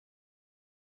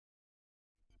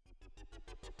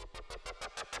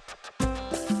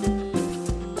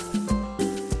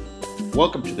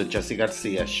Welcome to the Jesse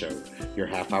Garcia Show, your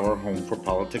half-hour home for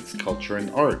politics, culture, and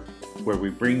art, where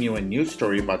we bring you a new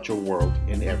story about your world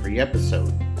in every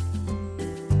episode.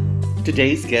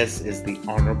 Today's guest is the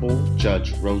Honorable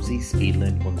Judge Rosie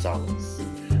Speedlin Gonzalez.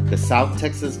 The South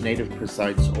Texas native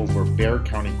presides over Bexar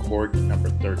County Court number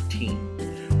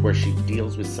 13, where she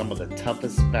deals with some of the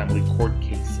toughest family court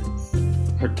cases.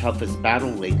 Her toughest battle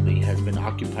lately has been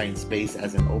occupying space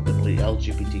as an openly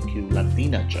LGBTQ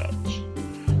Latina judge.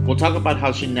 We'll talk about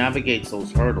how she navigates those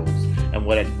hurdles and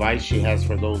what advice she has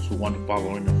for those who want to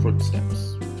follow in her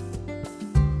footsteps.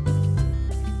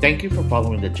 Thank you for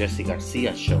following the Jesse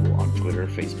Garcia Show on Twitter,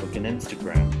 Facebook, and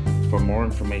Instagram. For more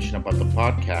information about the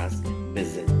podcast,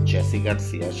 visit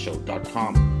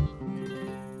jessegarciashow.com.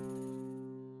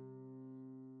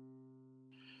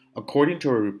 According to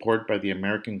a report by the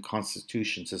American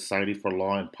Constitution Society for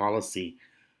Law and Policy,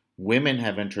 women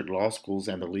have entered law schools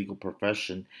and the legal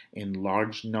profession in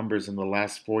large numbers in the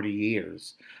last 40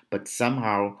 years, but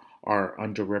somehow are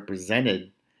underrepresented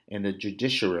in the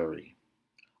judiciary.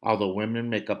 Although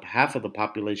women make up half of the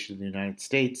population of the United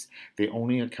States, they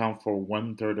only account for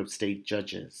 1/3 of state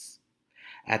judges.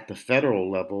 At the federal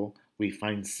level, we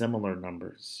find similar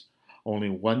numbers. Only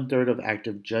 1/3 of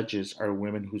active judges are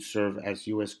women who serve as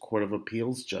U.S. Court of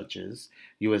Appeals judges,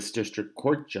 U.S. District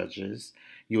Court judges,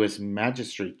 U.S.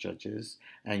 Magistrate judges,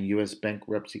 and U.S.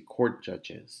 Bankruptcy Court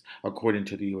judges, according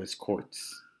to the U.S.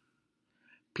 courts.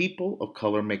 People of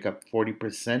color make up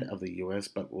 40% of the U.S.,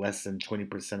 but less than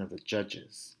 20% of the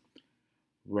judges.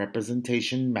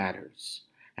 Representation matters,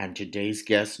 and today's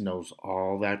guest knows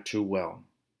all that too well.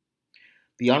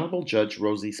 The Honorable Judge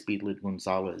Rosie Speedlin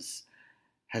Gonzalez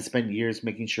has spent years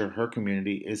making sure her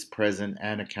community is present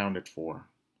and accounted for.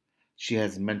 She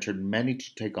has mentored many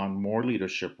to take on more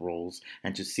leadership roles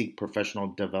and to seek professional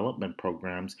development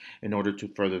programs in order to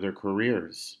further their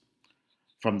careers.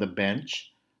 From the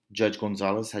bench, Judge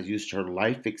Gonzalez has used her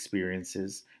life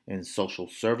experiences in social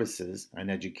services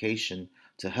and education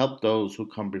to help those who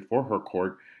come before her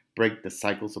court break the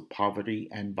cycles of poverty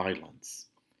and violence.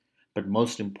 But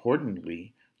most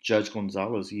importantly, Judge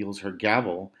Gonzalez yields her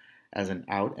gavel as an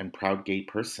out and proud gay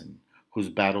person who's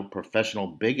battled professional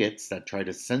bigots that try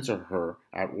to censor her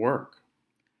at work.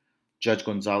 Judge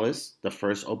Gonzalez, the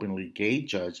first openly gay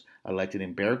judge elected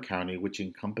in Bexar County, which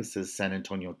encompasses San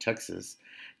Antonio, Texas,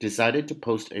 decided to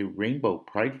post a rainbow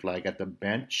pride flag at the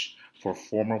bench for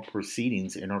formal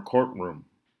proceedings in her courtroom.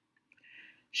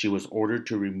 She was ordered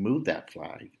to remove that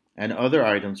flag and other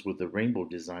items with the rainbow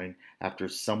design after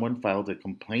someone filed a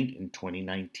complaint in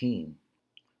 2019.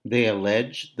 They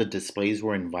alleged the displays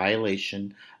were in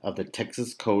violation of the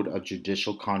Texas Code of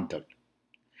Judicial Conduct.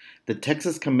 The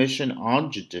Texas Commission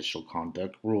on Judicial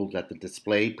Conduct ruled that the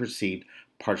display perceived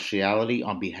partiality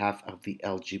on behalf of the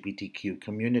LGBTQ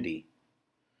community.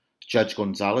 Judge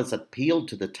Gonzalez appealed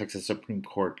to the Texas Supreme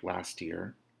Court last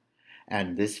year,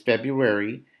 and this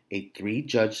February, a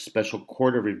 3-judge special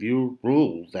court of review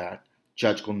ruled that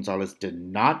Judge Gonzalez did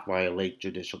not violate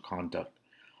judicial conduct.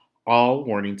 All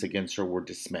warnings against her were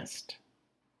dismissed.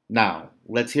 Now,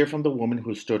 let's hear from the woman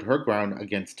who stood her ground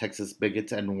against Texas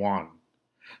bigots and won.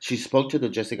 She spoke to the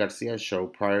Jesse Garcia Show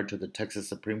prior to the Texas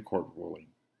Supreme Court ruling.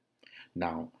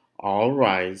 Now, all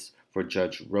rise for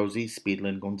Judge Rosie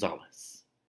Speedlin Gonzalez.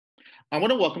 I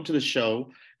want to welcome to the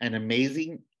show an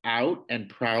amazing, out and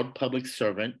proud public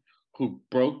servant who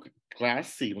broke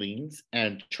glass ceilings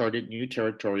and charted new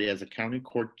territory as a county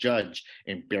court judge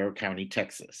in Bexar County,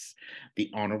 Texas,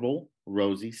 the Honorable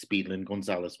Rosie Speedlin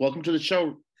Gonzalez. Welcome to the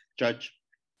show, Judge.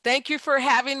 Thank you for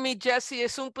having me, Jesse.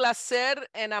 Es un placer,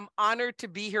 and I'm honored to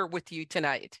be here with you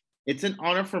tonight. It's an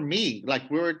honor for me. Like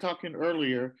we were talking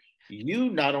earlier, you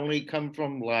not only come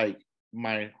from like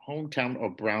my hometown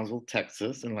of Brownsville,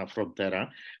 Texas, in La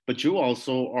Frontera, but you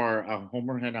also are a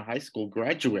Homer Hanna High School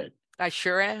graduate. I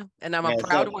sure am, and I'm a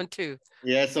proud one too.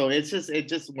 Yeah, so it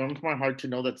just warms my heart to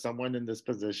know that someone in this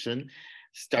position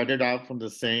started out from the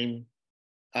same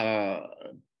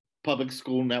public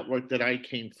school network that I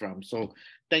came from. So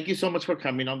thank you so much for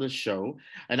coming on the show.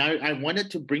 And I wanted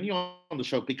to bring you on the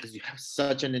show because you have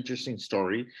such an interesting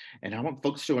story, and I want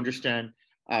folks to understand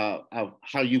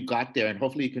how you got there, and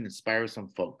hopefully you can inspire some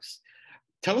folks.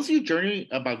 Tell us your journey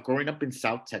about growing up in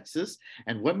South Texas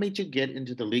and what made you get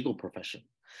into the legal profession.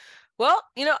 Well,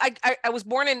 you know, I was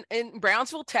born in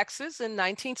Brownsville, Texas in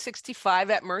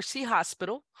 1965 at Mercy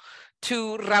Hospital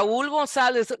to Raul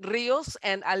Gonzalez Rios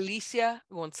and Alicia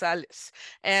Gonzalez.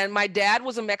 And my dad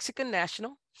was a Mexican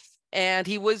national, and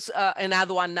he was an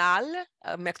aduanal,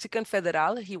 a Mexican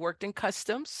federal. He worked in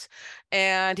customs,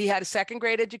 and he had a second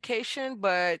grade education,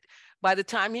 but By the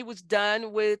time he was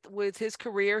done with his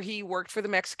career, he worked for the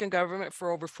Mexican government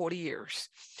for over 40 years.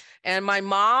 And my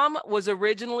mom was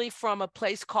originally from a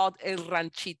place called El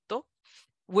Ranchito,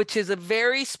 which is a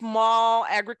very small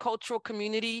agricultural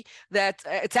community that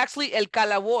it's actually El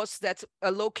Calaboz that's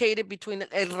located between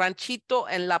El Ranchito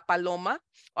and La Paloma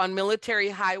on Military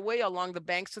Highway along the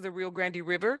banks of the Rio Grande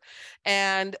River.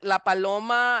 And La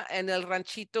Paloma and El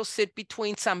Ranchito sit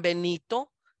between San Benito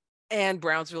and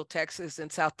Brownsville, Texas, and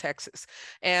South Texas.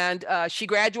 And she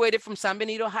graduated from San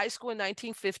Benito High School in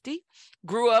 1950,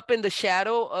 grew up in the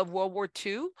shadow of World War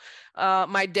II.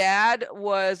 My dad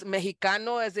was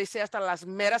Mexicano, as they say, hasta las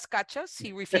meras cachas.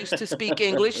 He refused to speak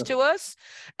English to us.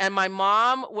 And my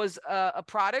mom was a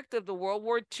product of the World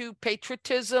War II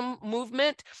patriotism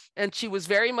movement, and she was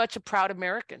very much a proud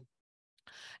American.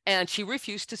 And she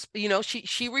refused to,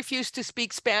 she refused to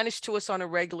speak Spanish to us on a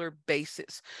regular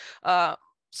basis.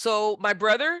 So my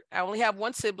brother, I only have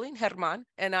one sibling, Herman,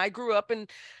 and I grew up in,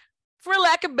 for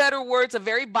lack of better words, a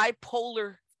very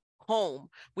bipolar home.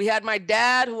 We had my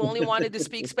dad who only wanted to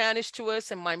speak Spanish to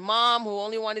us, and my mom who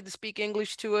only wanted to speak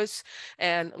English to us,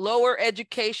 and lower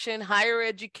education, higher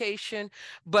education,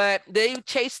 but they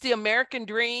chased the American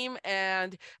dream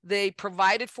and they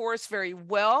provided for us very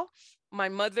well. My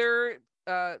mother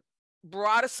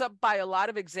brought us up by a lot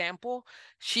of example.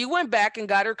 She went back and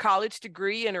got her college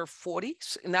degree in her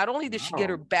 40s. Not only did she get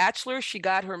her bachelor's, she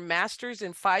got her master's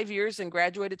in 5 years and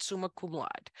graduated summa cum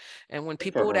laude. And when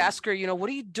people would ask her, what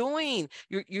are you doing?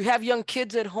 You have young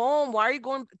kids at home. Why are you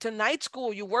going to night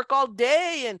school? You work all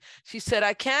day. And she said,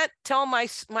 I can't tell my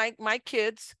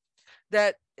kids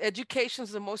that education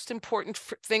is the most important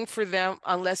thing for them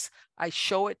unless I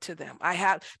show it to them.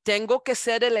 Tengo que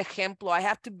ser el ejemplo. I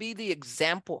have to be the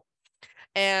example.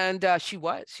 And she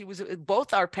was,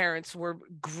 both our parents were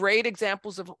great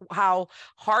examples of how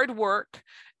hard work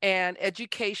and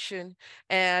education,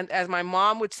 and as my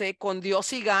mom would say, con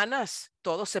Dios y ganas,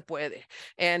 todo se puede.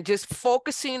 And just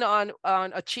focusing on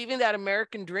achieving that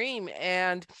American dream.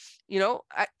 And,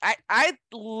 I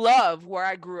love where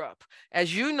I grew up.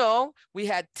 As you know, we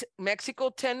had Mexico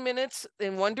 10 minutes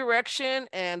in one direction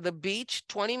and the beach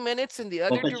 20 minutes in the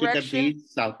other direction. Beach,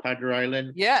 South Padre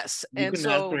Island. Yes. You couldn't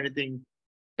ask for anything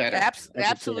better.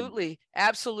 Absolutely.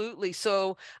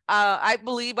 So I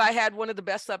believe I had one of the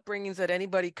best upbringings that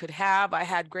anybody could have. I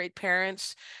had great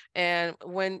parents. And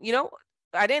when,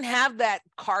 I didn't have that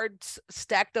cards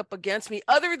stacked up against me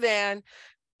other than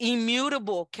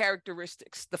immutable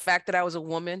characteristics. The fact that I was a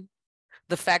woman,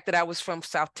 the fact that I was from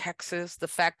South Texas, the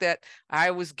fact that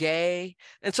I was gay.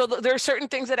 And so there are certain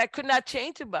things that I could not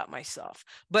change about myself.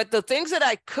 But the things that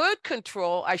I could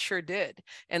control, I sure did.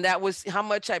 And that was how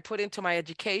much I put into my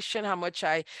education, how much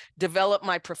I developed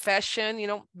my profession.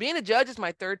 Being a judge is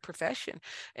my third profession.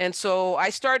 And so I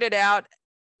started out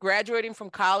graduating from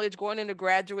college, going into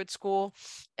graduate school,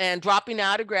 and dropping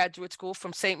out of graduate school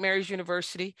from St. Mary's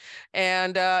University,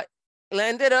 and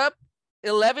ended up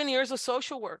 11 years of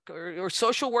social work or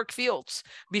social work fields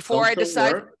before I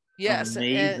decided. Yes.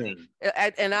 Amazing.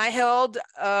 And I held,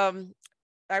 I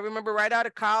remember right out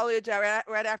of college,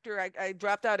 right after I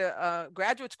dropped out of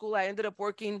graduate school, I ended up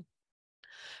working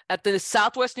at the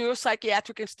Southwest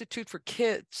Neuropsychiatric Institute for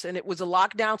Kids. And it was a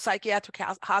lockdown psychiatric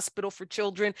hospital for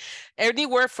children,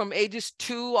 anywhere from ages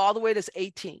 2 all the way to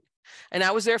 18. And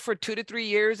I was there for 2 to 3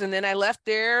 years. And then I left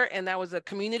there and I was a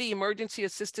community emergency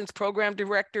assistance program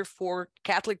director for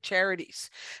Catholic Charities.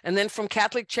 And then from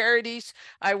Catholic Charities,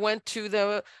 I went to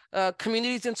the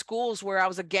communities and schools where I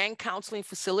was a gang counseling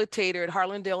facilitator at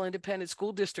Harlandale Independent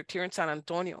School District here in San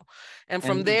Antonio. And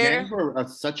from there— gangs were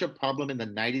such a problem in the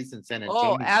 90s in San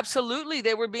Antonio. Oh, absolutely.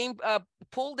 They were being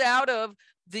pulled out of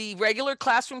the regular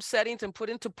classroom settings and put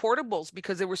into portables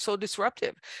because they were so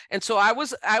disruptive. And so I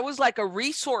was like a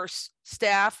resource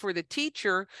staff for the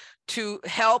teacher to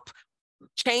help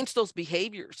change those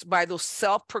behaviors by those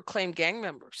self-proclaimed gang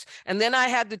members. And then I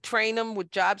had to train them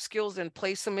with job skills and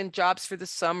place them in jobs for the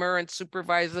summer and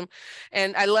supervise them.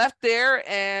 And I left there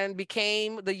and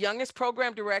became the youngest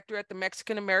program director at the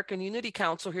Mexican American Unity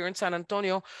Council here in San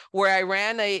Antonio, where I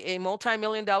ran a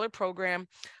multi-million-dollar program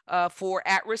for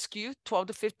at-risk youth, 12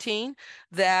 to 15,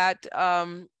 that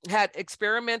had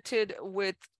experimented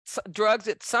with drugs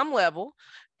at some level.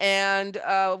 And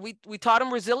we taught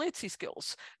them resiliency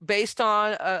skills based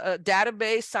on a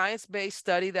database, science-based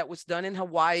study that was done in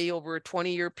Hawaii over a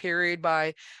 20-year period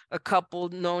by a couple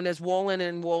known as Wolin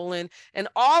and Wolin. And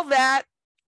all that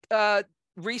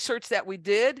research that we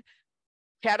did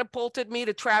catapulted me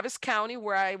to Travis County,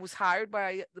 where I was hired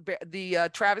by the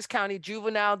Travis County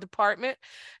Juvenile Department,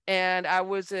 and I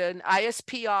was an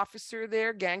ISP officer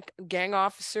there, gang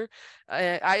officer.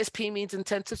 ISP means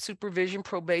intensive supervision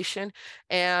probation,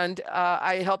 and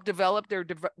I helped develop their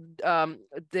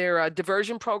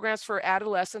diversion programs for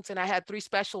adolescents. And I had 3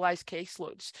 specialized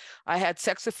caseloads. I had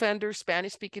sex offenders,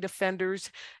 Spanish-speaking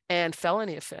offenders, and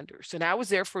felony offenders. And I was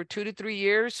there for 2 to 3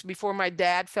 years before my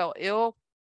dad fell ill.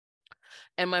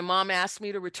 And my mom asked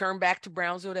me to return back to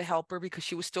Brownsville to help her because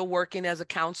she was still working as a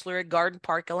counselor at Garden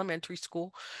Park Elementary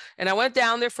School. And I went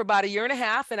down there for about 1.5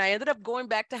 years, and I ended up going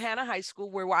back to Hannah High School,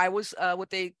 where I was what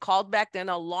they called back then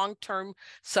a long-term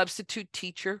substitute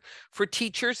teacher for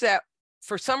teachers that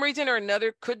for some reason or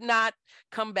another could not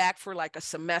come back for like a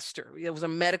semester. It was a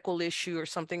medical issue or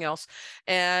something else.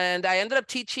 And I ended up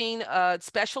teaching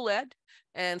special ed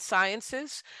and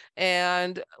sciences.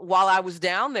 And while I was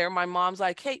down there, my mom's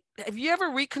like, hey, have you ever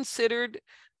reconsidered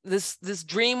this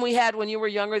dream we had when you were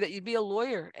younger that you'd be a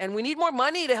lawyer, and we need more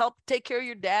money to help take care of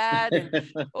your dad?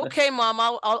 And okay, Mom,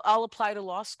 I'll apply to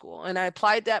law school. And I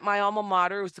applied at my alma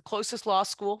mater. It was the closest law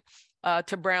school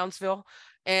to Brownsville,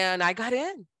 and I got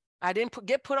in. I didn't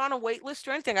get put on a wait list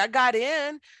or anything. I got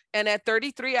in, and at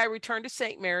 33, I returned to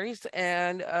St. Mary's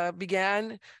and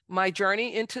began my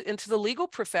journey into the legal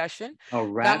profession. A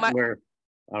rattler.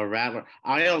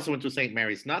 I also went to St.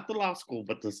 Mary's, not the law school,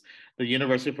 but the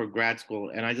University for grad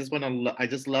school. And I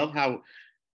just love how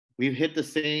we've hit the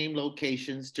same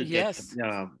locations to get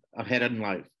ahead in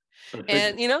life.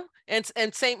 And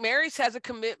and St. Mary's has a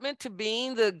commitment to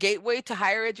being the gateway to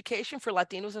higher education for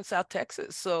Latinos in South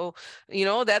Texas. So,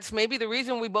 that's maybe the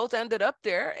reason we both ended up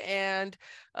there, and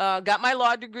got my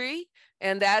law degree.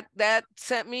 And that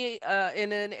sent me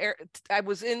I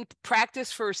was in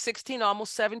practice for 16,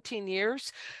 almost 17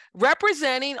 years,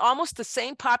 representing almost the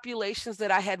same populations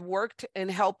that I had worked in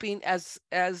helping as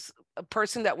a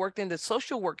person that worked in the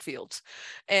social work fields.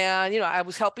 And, I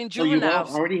was helping juveniles.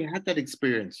 So you already had that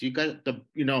experience. You got the,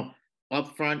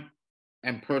 upfront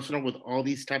and personal with all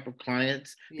these type of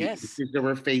clients. Yes. That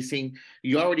we're facing.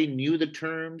 You already knew the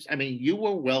terms. I mean, you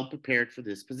were well prepared for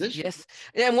this position. Yes.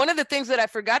 And one of the things that I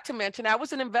forgot to mention, I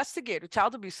was an investigator,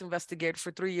 child abuse investigator for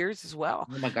 3 years as well.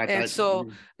 Oh my God. And so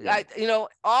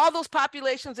all those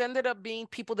populations ended up being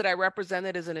people that I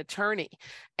represented as an attorney.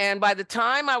 And by the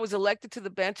time I was elected to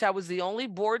the bench, I was the only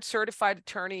board certified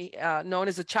attorney known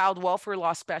as a child welfare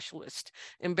law specialist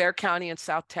in Bexar County in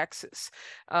South Texas.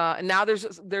 And now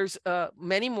there's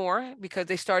many more, because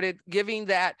they started giving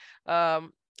that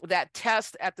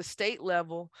test at the state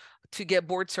level to get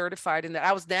board certified, and that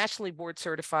I was nationally board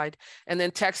certified. And then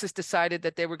Texas decided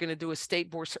that they were going to do a state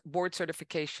board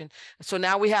certification. So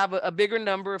now we have a bigger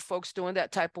number of folks doing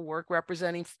that type of work,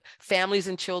 representing families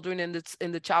and children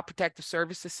in the Child Protective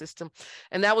Services system.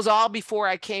 And that was all before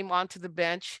I came onto the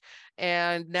bench.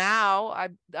 And now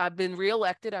I've been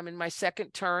reelected. I'm in my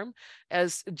 2nd term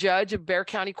as judge of Bexar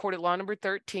County Court at Law Number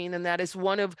 13, and that is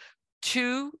one of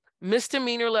 2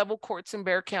 misdemeanor level courts in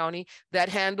Bexar County that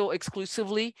handle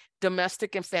exclusively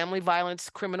domestic and family violence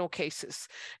criminal cases.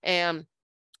 And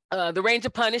the range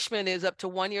of punishment is up to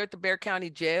 1 year at the Bexar County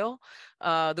Jail.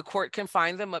 The court can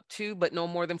fine them up to, but no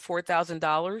more than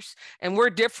 $4,000. And we're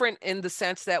different in the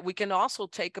sense that we can also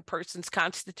take a person's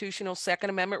constitutional Second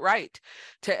Amendment right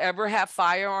to ever have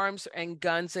firearms and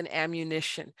guns and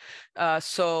ammunition.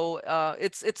 So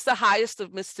it's the highest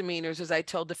of misdemeanors, as I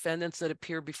tell defendants that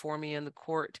appear before me in the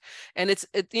court. And it's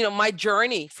my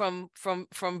journey from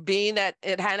being at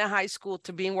Hannah High School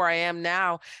to being where I am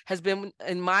now has been,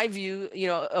 in my view,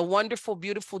 a wonderful,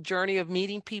 beautiful journey of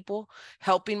meeting people,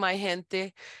 helping my gente,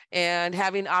 and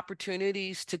having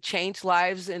opportunities to change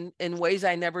lives in ways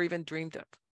I never even dreamed of.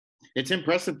 It's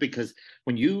impressive, because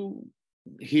when you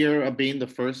hear of being the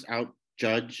first out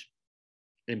judge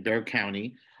in Bexar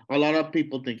County, a lot of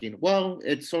people thinking, well,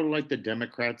 it's sort of like the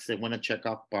Democrats. They want to check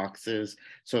off boxes.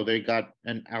 So they got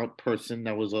an out person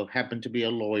that happened to be a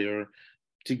lawyer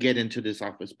to get into this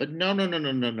office. But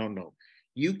no.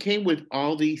 You came with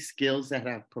all these skills that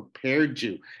have prepared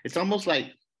you. It's almost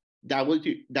like that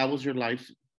was your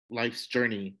life's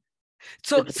journey.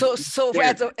 So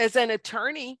as an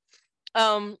attorney,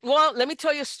 well, let me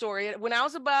tell you a story. When I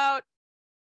was about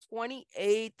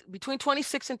 28, between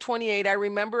 26 and 28, I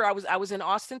remember I was in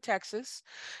Austin, Texas,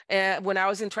 and when I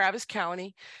was in Travis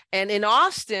County. And in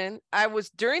Austin,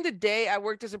 during the day, I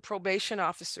worked as a probation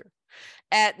officer.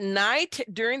 At night,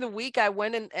 during the week, I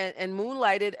went and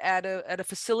moonlighted at a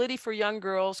facility for young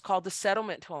girls called the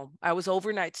Settlement Home. I was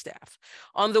overnight staff.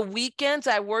 On the weekends,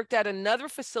 I worked at another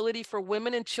facility for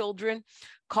women and children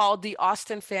called the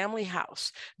Austin Family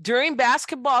House. During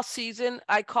basketball season,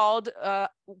 I called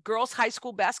girls high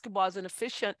school basketball as an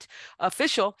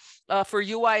official for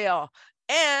UIL.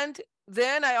 And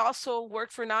then I also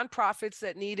worked for nonprofits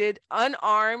that needed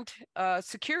unarmed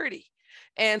security.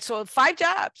 And so 5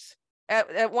 jobs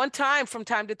at one time, from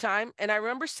time to time. And I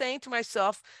remember saying to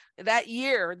myself that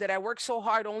year that I worked so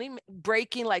hard, only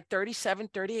breaking like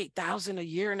 38,000 a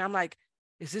year. And I'm like,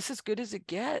 is this as good as it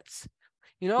gets?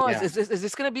 You know, Yeah. is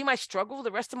this going to be my struggle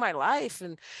the rest of my life?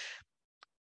 And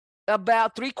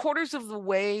about 3/4 of the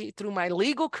way through my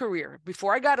legal career,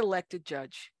 before I got elected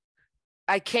judge,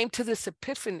 I came to this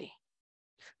epiphany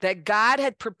that God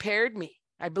had prepared me,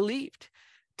 I believed,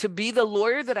 to be the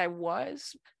lawyer that I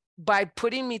was by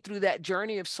putting me through that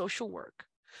journey of social work,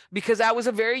 because I was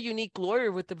a very unique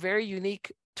lawyer with a very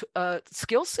unique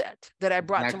skill set that I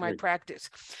brought to my practice.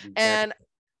 And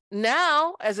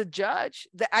now as a judge,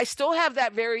 I still have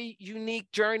that very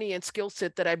unique journey and skill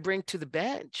set that I bring to the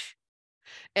bench.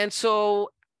 And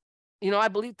so, you know, I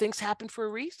believe things happen for a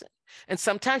reason. And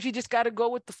sometimes you just got to go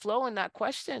with the flow and not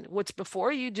question what's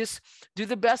before you. Just do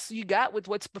the best you got with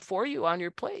what's before you on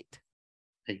your plate.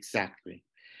 Exactly.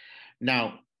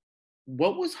 Now,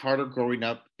 what was harder growing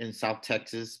up in South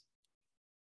Texas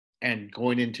and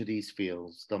going into these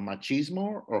fields, the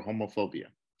machismo or homophobia?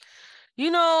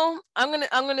 You know, I'm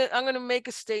gonna make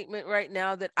a statement right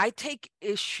now that I take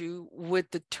issue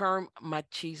with the term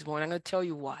machismo, and I'm gonna tell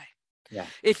you why. Yeah.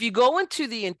 If you go into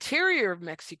the interior of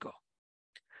Mexico,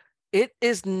 it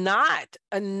is not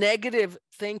a negative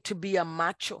thing to be a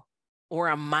macho or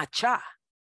a macha.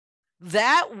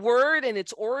 That word and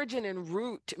its origin and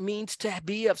root means to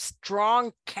be of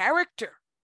strong character.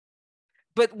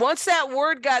 But once that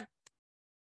word got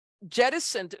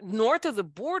jettisoned north of the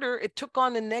border, it took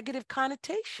on a negative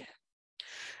connotation.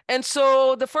 And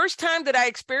so the first time that I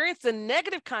experienced the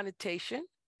negative connotation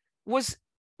was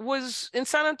in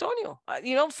San Antonio.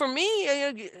 You know, for me,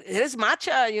 eres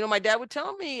macha. You know, my dad would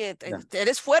tell me,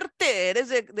 eres fuerte, eres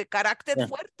de carácter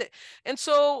fuerte. And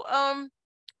so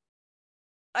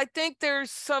I think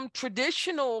there's some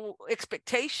traditional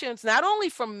expectations, not only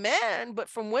from men, but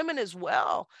from women as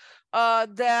well,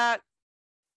 that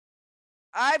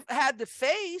I've had to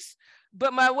face.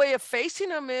 But my way of facing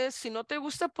them is, si no te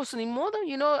gusta, pues ni modo.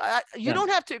 You know, you don't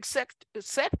have to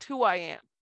accept who I am.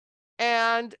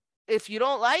 And if you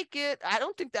don't like it, I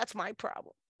don't think that's my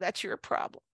problem. That's your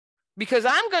problem. Because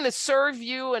I'm going to serve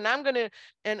you and I'm going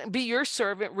to be your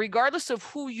servant, regardless of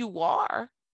who you are.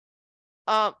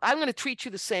 I'm going to treat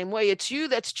you the same way. It's you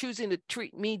that's choosing to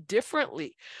treat me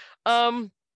differently. You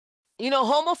know,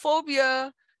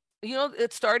 homophobia, you know,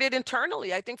 it started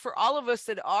internally. I think for all of us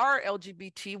that are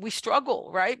LGBT, we struggle,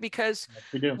 right? Because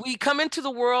we come into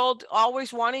the world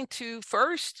always wanting to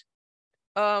first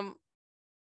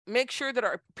make sure that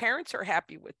our parents are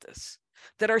happy with us,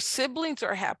 that our siblings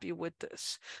are happy with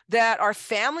us, that our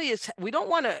family is, we don't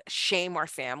want to shame our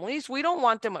families. We don't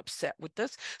want them upset with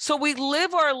us. So we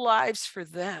live our lives for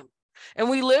them. And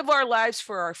we live our lives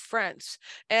for our friends.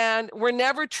 And we're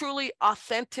never truly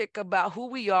authentic about who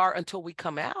we are until we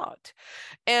come out.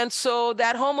 And so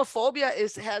that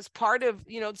homophobia has part of,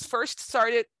 you know, first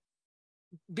started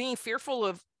being fearful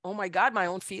of, oh my God, my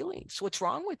own feelings. What's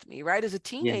wrong with me, right? As a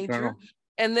teenager.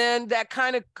 And then that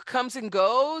kind of comes and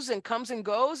goes. And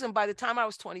by the time I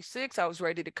was 26, I was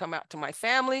ready to come out to my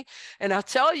family. And I'll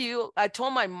tell you, I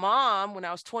told my mom when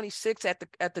I was 26 at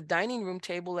the dining room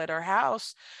table at our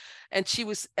house, and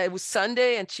it was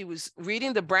Sunday, and she was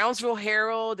reading the Brownsville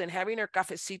Herald and having her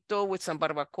cafecito with some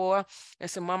barbacoa. I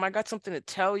said, Mom, I got something to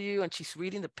tell you. And she's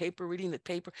reading the paper.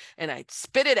 And I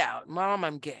spit it out. Mom,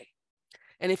 I'm gay.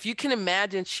 And if you can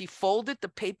imagine, she folded the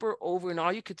paper over and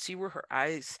all you could see were her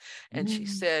eyes. And she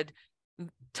said,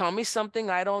 tell me something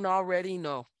I don't already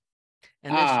know.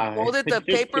 And then she folded the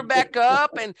paper back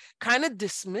up and kind of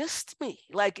dismissed me.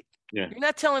 Like, you're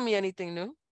not telling me anything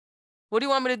new. What do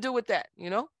you want me to do with that? You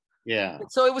know? Yeah.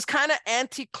 So it was kind of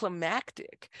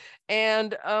anticlimactic.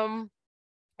 And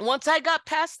once I got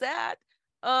past that,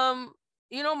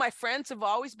 you know, my friends have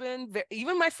always been,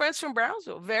 even my friends from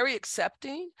Brownsville, very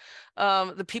accepting.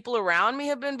 The people around me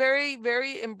have been very,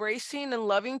 very embracing and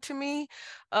loving to me.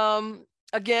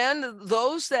 Again,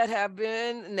 those that have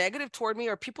been negative toward me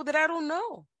are people that I don't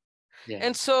know. Yeah.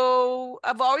 And so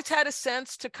I've always had a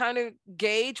sense to kind of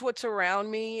gauge what's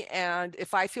around me. And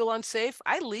if I feel unsafe,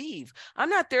 I leave. I'm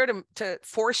not there to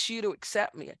force you to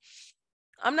accept me.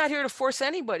 I'm not here to force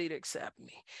anybody to accept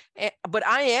me, but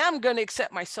I am going to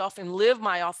accept myself and live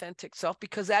my authentic self,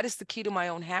 because that is the key to my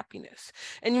own happiness.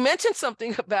 And you mentioned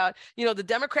something about, the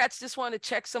Democrats just want to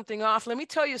check something off. Let me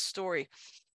tell you a story.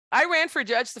 I ran for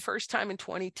judge the first time in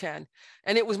 2010,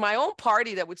 and it was my own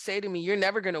party that would say to me, "You're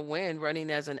never going to win running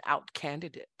as an out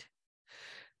candidate."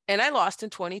 And I lost in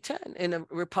 2010 in a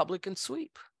Republican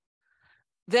sweep.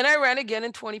 Then I ran again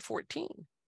in 2014.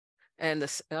 And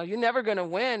you're never going to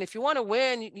win. If you want to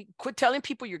win, you quit telling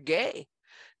people you're gay.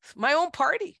 My own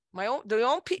party, my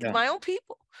own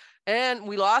people. And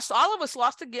we lost, all of us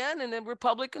lost again in the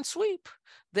Republican sweep.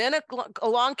 Then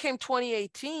along came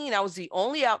 2018. I was the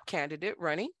only out candidate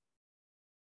running.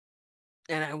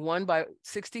 And I won by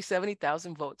 60,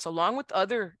 70,000 votes, along with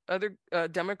other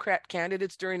Democrat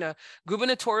candidates during a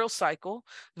gubernatorial cycle.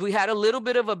 We had a little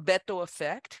bit of a Beto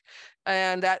effect,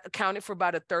 and that accounted for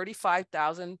about a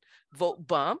 35,000 vote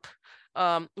bump.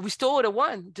 We still would have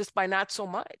won just by not so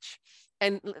much.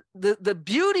 And the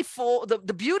beauty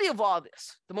of all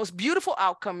this, the most beautiful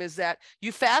outcome is that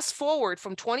you fast forward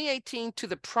from 2018 to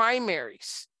the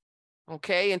primaries,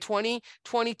 okay, in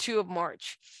 2022 of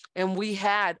March. And we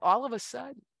had, all of a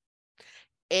sudden,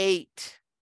 8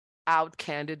 out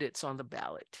candidates on the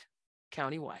ballot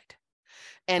countywide.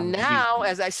 And now,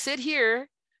 as I sit here,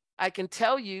 I can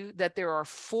tell you that there are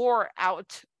 4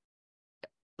 out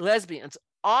lesbians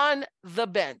on the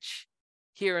bench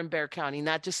here in Bexar County,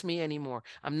 not just me anymore.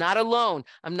 I'm not alone.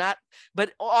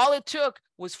 But all it took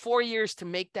was 4 years to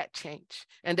make that change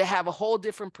and to have a whole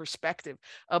different perspective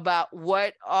about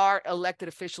what our elected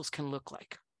officials can look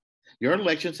like. Your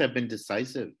elections have been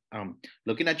decisive.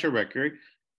 Looking at your record,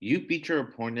 you beat your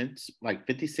opponents like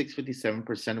 56,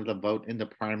 57% of the vote in the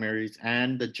primaries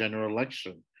and the general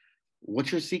election.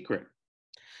 What's your secret?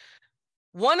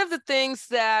 One of the things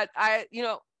that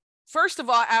first of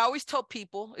all, I always tell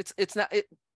people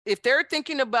if they're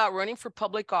thinking about running for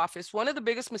public office, one of the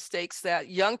biggest mistakes that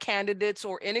young candidates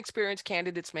or inexperienced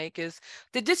candidates make is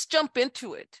they just jump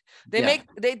into it.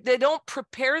 They don't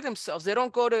prepare themselves. They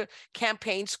don't go to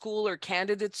campaign school or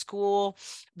candidate school.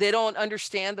 They don't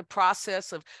understand the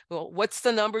process of, well, what's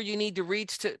the number you need to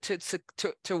reach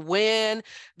to win.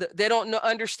 They don't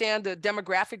understand the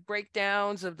demographic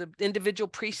breakdowns of the individual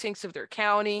precincts of their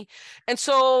county. And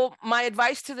so my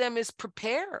advice to them is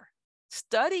prepare.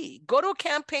 Study, go to a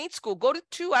campaign school, go to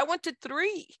 2. I went to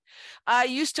 3. I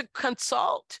used to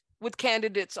consult with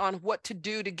candidates on what to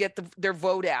do to get their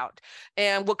vote out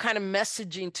and what kind of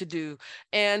messaging to do.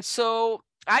 And so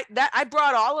I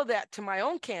brought all of that to my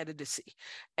own candidacy.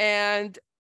 And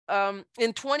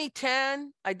in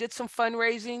 2010, I did some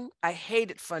fundraising. I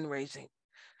hated fundraising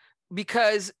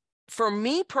because for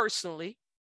me personally,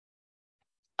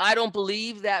 I don't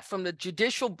believe that from the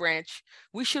judicial branch,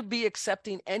 we should be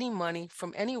accepting any money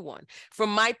from anyone. From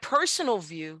my personal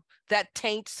view, that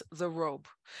taints the robe.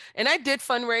 And I did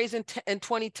fundraise in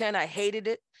 2010. I hated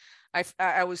it.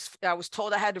 I was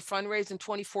told I had to fundraise in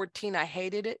 2014. I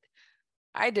hated it.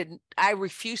 I didn't. I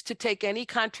refused to take any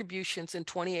contributions in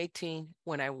 2018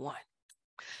 when I won.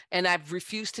 And I've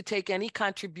refused to take any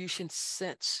contributions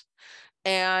since.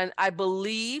 And I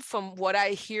believe from what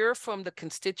I hear from the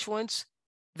constituents,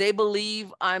 they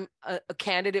believe I'm a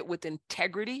candidate with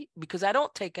integrity because I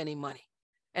don't take any money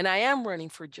and I am running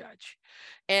for judge.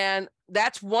 And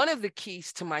that's one of the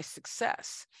keys to my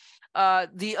success.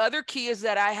 The other key is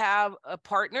that I have a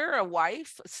partner, a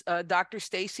wife, Dr.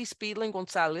 Rosie Speedlin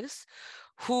Gonzalez,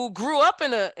 who grew up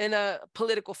in a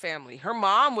political family. Her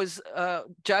mom was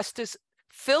Justice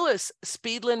Phyllis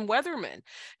Speedlin Weatherman.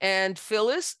 And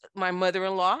Phyllis, my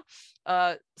mother-in-law,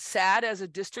 sat as a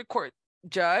district court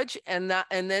judge, and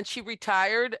then she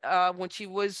retired when she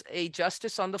was a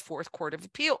justice on the 4th Court of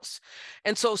Appeals.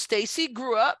 And so Stacy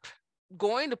grew up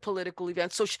going to political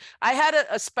events. So I had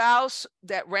a spouse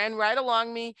that ran right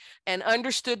along me and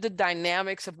understood the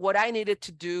dynamics of what I needed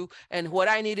to do and what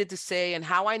I needed to say and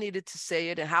how I needed to say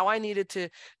it and how I needed to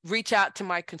reach out to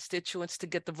my constituents to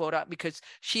get the vote out, because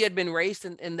she had been raised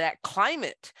in that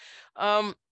climate.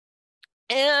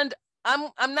 And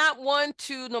I'm not one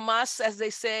to nomás, as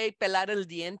they say, pelar el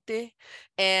diente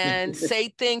and say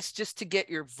things just to get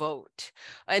your vote.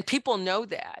 And people know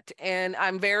that. And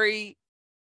I'm very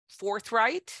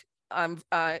forthright.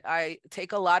 I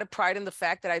take a lot of pride in the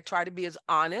fact that I try to be as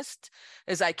honest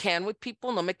as I can with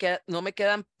people. No me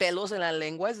quedan pelos en la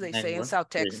lengua, as they say in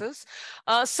South Texas.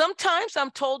 Sometimes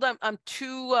I'm told I'm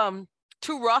too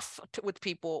rough with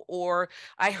people, or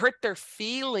I hurt their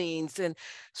feelings. And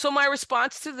so my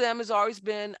response to them has always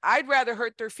been, I'd rather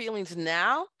hurt their feelings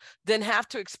now than have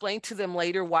to explain to them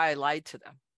later why I lied to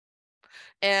them.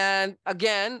 And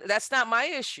again, that's not my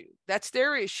issue. That's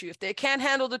their issue. If they can't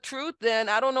handle the truth, then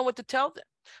I don't know what to tell them.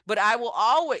 But I will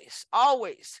always,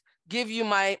 always give you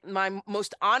my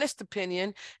most honest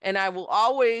opinion, and I will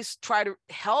always try to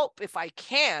help, if I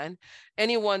can,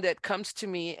 anyone that comes to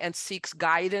me and seeks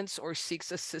guidance or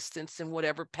seeks assistance in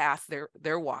whatever path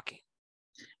they're walking.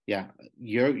 Yeah,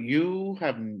 you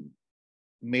have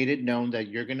made it known that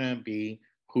you're gonna be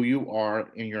who you are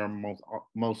in your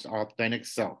most authentic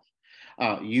self.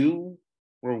 You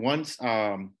were once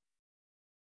in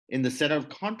the center of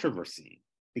controversy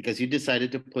because you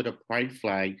decided to put a pride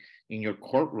flag in your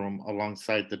courtroom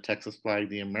alongside the Texas flag,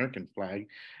 the American flag,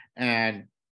 and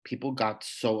people got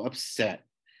so upset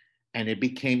and it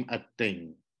became a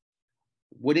thing.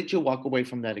 What did you walk away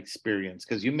from that experience?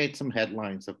 Because you made some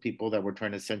headlines of people that were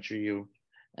trying to censor you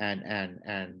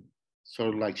and sort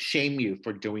of like shame you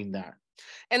for doing that.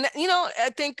 And I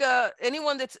think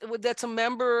anyone that's a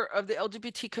member of the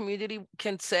LGBT community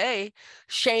can say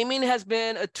shaming has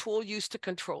been a tool used to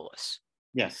control us.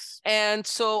 Yes. And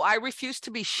so I refuse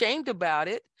to be shamed about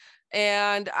it.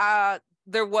 And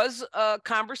there was a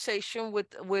conversation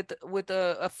with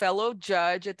a fellow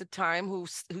judge at the time who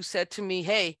said to me,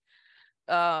 "Hey,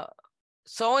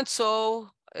 so and so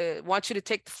wants you to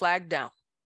take the flag down,"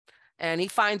 and he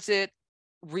finds it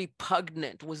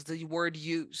repugnant, was the word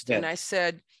used. Yes. And I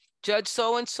said, "Judge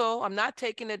so and so, I'm not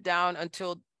taking it down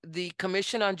until the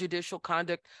Commission on Judicial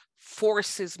Conduct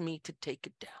forces me to take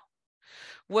it down."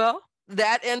 Well,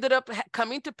 that ended up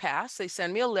coming to pass. They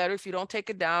send me a letter: if you don't take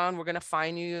it down, we're going to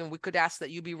fine you, and we could ask that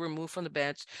you be removed from the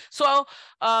bench. So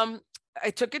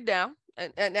I took it down.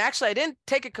 And actually, I didn't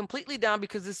take it completely down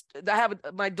because I have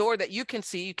my door that you can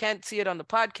see. You can't see it on the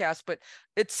podcast, but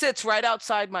it sits right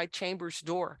outside my chamber's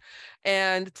door.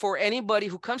 And for anybody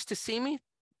who comes to see me,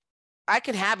 I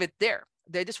can have it there.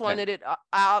 They just wanted it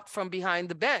out from behind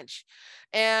the bench.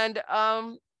 And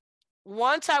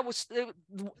once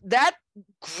that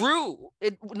grew,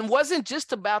 it wasn't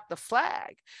just about the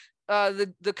flag.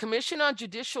 The Commission on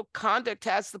Judicial Conduct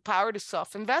has the power to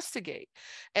self-investigate.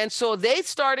 And so they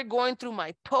started going through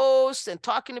my posts and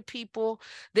talking to people.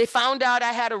 They found out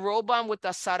I had a robe on with a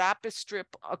sarape strip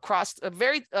across, a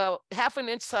very half an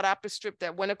inch sarape strip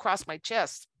that went across my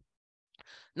chest.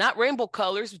 Not rainbow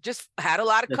colors, just had a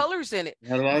lot of colors in it.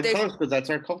 Had a lot of colors because that's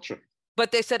our culture.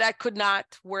 But they said I could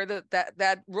not wear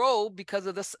that robe because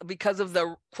of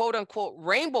the quote unquote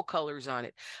rainbow colors on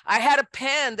it. I had a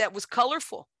pen that was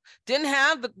colorful. Didn't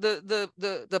have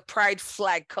the pride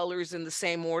flag colors in the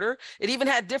same order. It even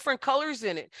had different colors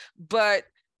in it. But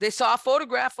they saw a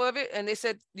photograph of it and they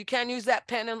said, "You can't use that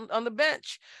pen on the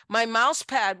bench." My mouse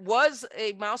pad was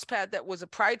a mouse pad that was a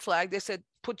pride flag. They said,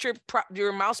 "Put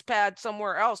your mouse pad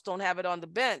somewhere else. Don't have it on the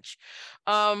bench."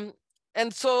 And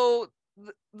so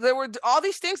there were all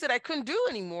these things that I couldn't do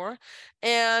anymore.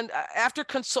 And after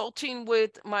consulting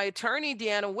with my attorney,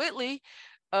 Deanna Whitley,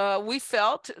 we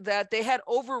felt that they had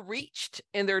overreached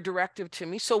in their directive to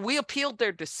me. So we appealed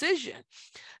their decision.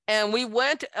 And we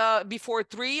went before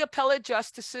 3 appellate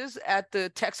justices at the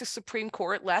Texas Supreme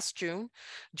Court last June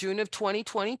of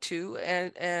 2022,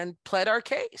 and pled our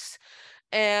case.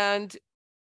 And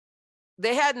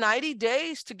they had 90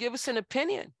 days to give us an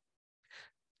opinion.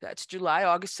 That's July,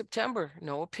 August, September,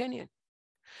 no opinion.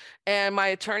 And my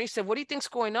attorney said, "What do you think's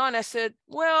going on?" I said,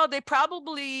 "Well, they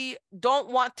probably don't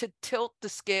want to tilt the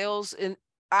scales in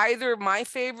either my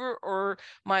favor or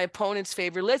my opponent's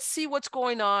favor. Let's see what's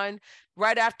going on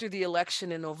right after the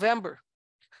election in November."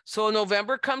 So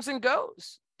November comes and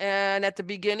goes. And at the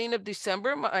beginning of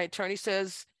December, my attorney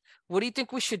says, "What do you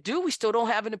think we should do? We still don't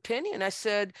have an opinion." I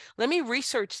said, "Let me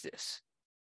research this."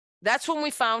 That's when we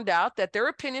found out that their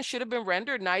opinion should have been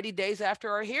rendered 90 days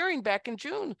after our hearing back in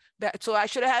June. So I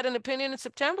should have had an opinion in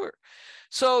September.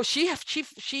 So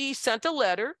she sent a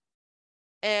letter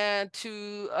and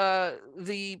to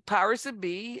the powers that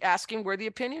be asking where the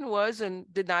opinion was, and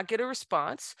did not get a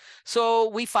response. So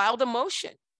we filed a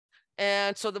motion.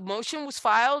 And so the motion was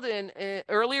filed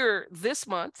earlier this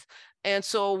month. And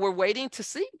so we're waiting to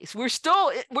see. We're still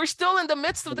in the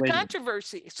midst of the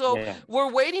controversy. So we're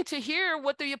waiting to hear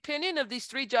what the opinion of these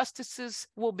 3 justices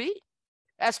will be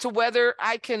as to whether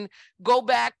I can go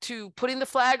back to putting the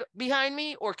flag behind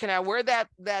me, or can I wear that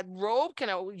robe? Can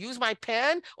I use my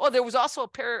pen? Oh, there was also a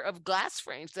pair of glass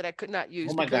frames that I could not use.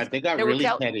 Oh my God, they got really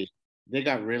petty. They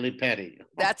got really petty.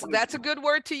 That's a good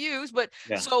word to use. But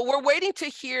so we're waiting to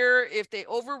hear if they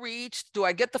overreached. Do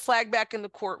I get the flag back in the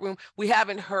courtroom? We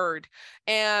haven't heard.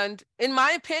 And in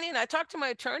my opinion, I talked to my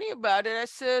attorney about it. I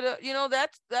said,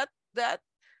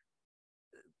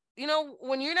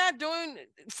 when you're not doing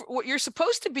what you're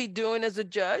supposed to be doing as a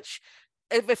judge,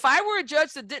 if I were a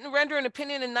judge that didn't render an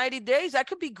opinion in 90 days, I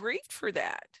could be grieved for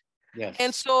that. Yes.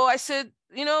 And so I said,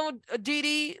 Dee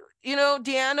Dee,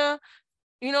 Deanna,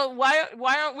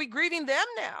 why aren't we grieving them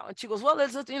now? And she goes, well,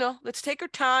 let's take her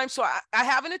time. So I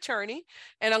have an attorney,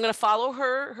 and I'm going to follow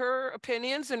her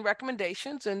opinions and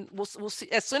recommendations, and we'll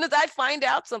see. As soon as I find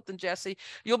out something, Jesse,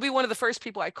 you'll be one of the first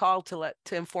people I call to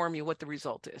inform you what the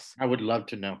result is. I would love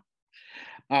to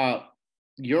know.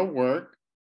 Your work,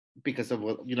 because of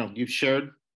what you've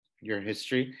shared your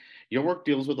history, your work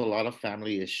deals with a lot of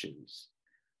family issues.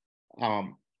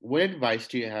 What advice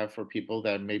do you have for people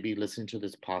that may be listening to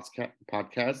this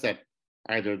podcast that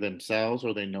either themselves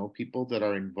or they know people that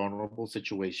are in vulnerable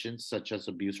situations such as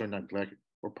abuse or neglect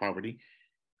or poverty?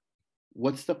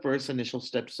 What's the first initial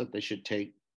steps that they should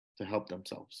take to help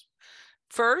themselves?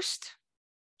 First,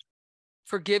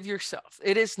 forgive yourself.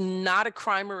 It is not a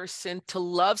crime or a sin to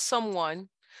love someone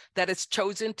that has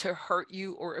chosen to hurt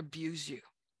you or abuse you.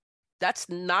 That's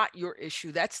not your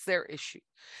issue. That's their issue.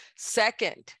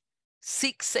 Second,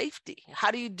 seek safety. How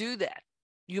do you do that?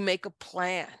 You make a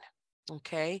plan.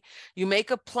 Okay. You make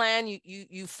a plan.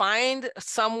 You find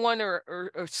someone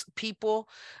or people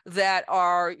that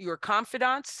are your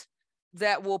confidants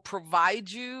that will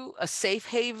provide you a safe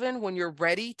haven when you're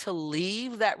ready to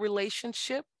leave that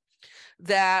relationship,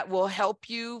 that will help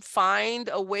you find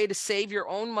a way to save your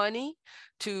own money,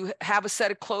 to have a set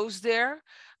of clothes there,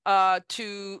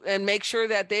 and make sure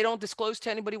that they don't disclose to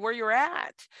anybody where you're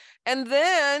at. And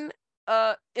then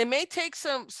it may take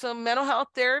some mental health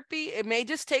therapy. It may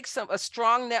just take a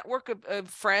strong network of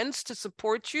friends to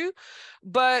support you,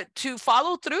 but to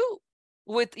follow through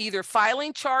with either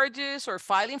filing charges or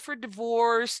filing for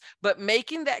divorce, but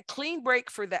making that clean break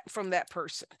from that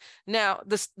person. Now,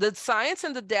 the science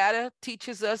and the data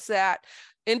teaches us that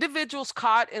individuals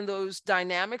caught in those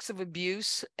dynamics of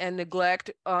abuse and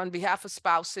neglect on behalf of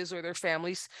spouses or their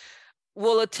families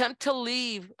will attempt to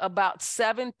leave about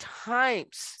 7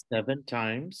 times. 7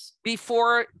 times?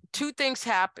 Before two things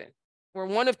happen, or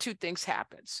one of two things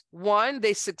happens. One,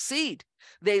 they succeed.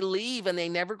 They leave and they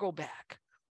never go back.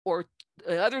 Or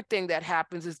the other thing that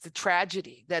happens is the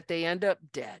tragedy that they end up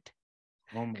dead.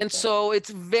 And God. So it's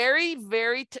very,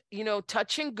 very,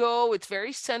 touch and go. It's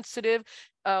very sensitive.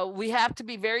 We have to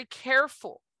be very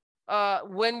careful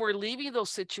when we're leaving those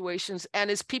situations.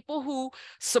 And as people who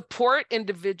support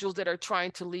individuals that are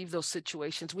trying to leave those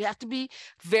situations, we have to be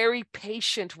very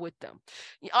patient with them.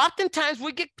 Oftentimes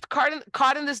we get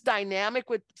caught in this dynamic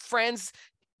with friends.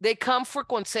 They come for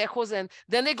consejos and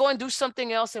then they go and do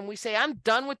something else. And we say, I'm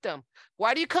done with them.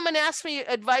 Why do you come and ask me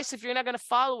advice if you're not going to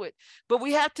follow it? But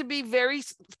we have to be very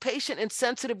patient and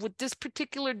sensitive with this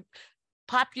particular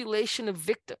population of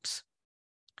victims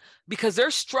because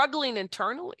they're struggling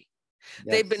internally.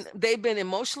 Yes. They've been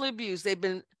emotionally abused. They've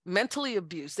been mentally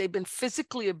abused. They've been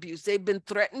physically abused. They've been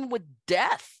threatened with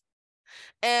death.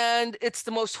 And it's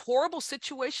the most horrible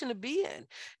situation to be in.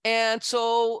 And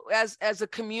so as a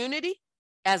community,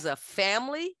 as a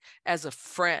family, as a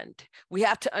friend, we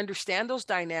have to understand those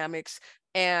dynamics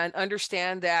and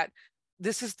understand that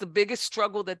this is the biggest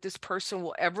struggle that this person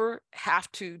will ever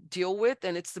have to deal with.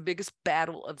 And it's the biggest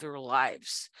battle of their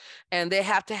lives. And they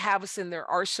have to have us in their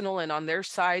arsenal and on their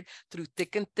side through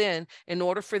thick and thin in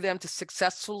order for them to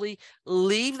successfully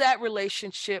leave that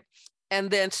relationship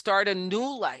and then start a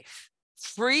new life,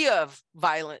 free of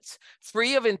violence,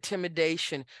 free of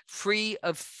intimidation, free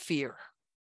of fear.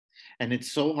 And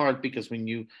it's so hard because when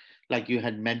you, like you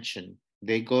had mentioned,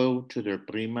 they go to their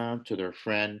prima, to their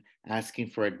friend,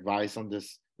 asking for advice on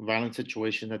this violent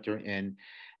situation that they're in.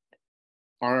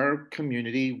 Our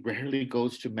community rarely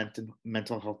goes to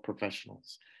mental health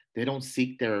professionals. They don't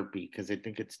seek therapy because they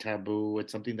think it's taboo.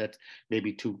 It's something that's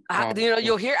maybe too.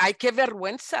 You'll hear, ay, qué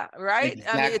vergüenza, right?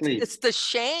 Exactly. I mean, it's the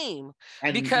shame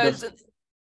and because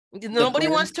nobody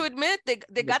friends, wants to admit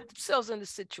they got themselves in this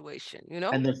situation,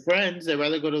 And the friends, they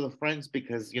rather go to the friends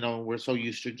because, we're so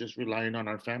used to just relying on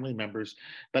our family members.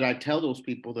 But I tell those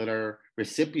people that are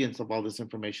recipients of all this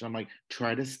information, I'm like,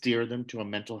 try to steer them to a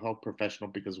mental health professional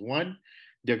because one,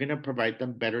 they're going to provide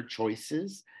them better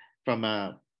choices from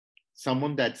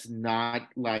someone that's not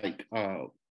like,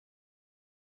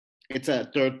 it's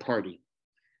a third party.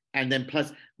 And then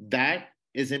plus that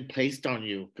isn't placed on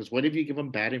you because what if you give them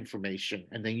bad information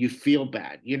and then you feel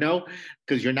bad,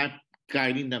 because you're not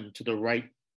guiding them to the right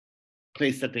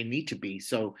place that they need to be.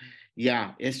 So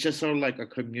yeah, it's just sort of like a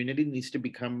community needs to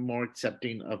become more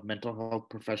accepting of mental health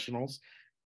professionals,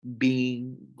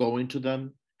 going to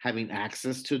them, having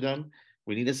access to them.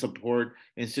 We need to support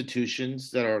institutions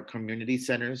that are community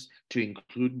centers to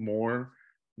include more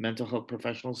mental health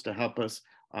professionals to help us,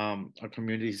 our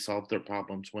community solve their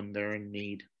problems when they're in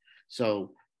need.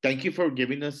 So thank you for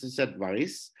giving us this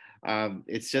advice.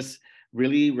 It's just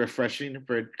really refreshing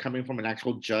for it coming from an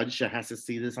actual judge that has to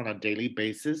see this on a daily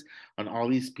basis on all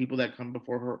these people that come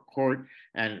before her court,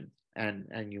 and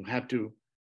you have to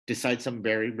decide some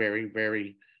very, very,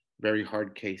 very, very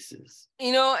hard cases.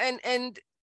 You know, and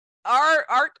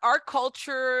our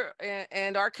culture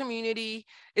and our community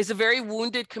is a very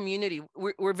wounded community.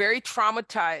 We're very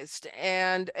traumatized,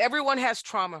 and everyone has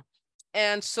trauma,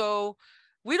 and so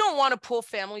we don't want to pull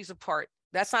families apart.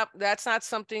 That's not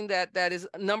something that is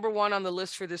number one on the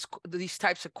list for these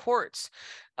types of courts.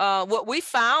 What we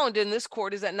found in this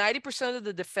court is that 90% of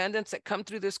the defendants that come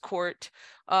through this court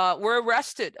were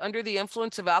arrested under the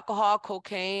influence of alcohol,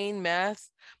 cocaine,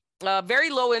 meth. Very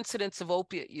low incidence of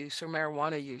opiate use or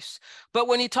marijuana use. But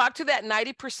when you talk to that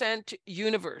 90%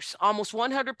 universe, almost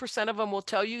 100% of them will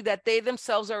tell you that they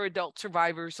themselves are adult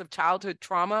survivors of childhood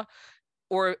trauma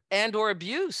or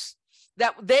abuse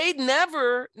that they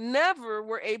never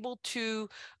were able to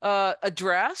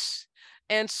address.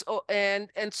 And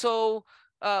so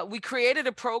we created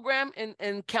a program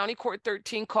in County Court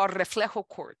 13 called Reflejo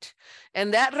Court.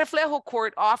 And that Reflejo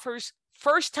Court offers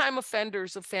first-time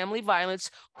offenders of family violence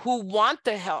who want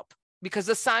the help, because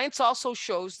the science also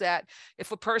shows that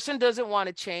if a person doesn't want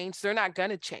to change, they're not going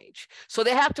to change. So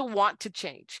they have to want to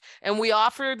change. And we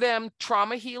offer them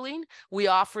trauma healing. We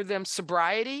offer them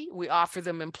sobriety. We offer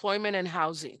them employment and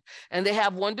housing. And they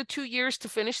have 1 to 2 years to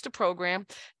finish the program.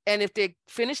 And if they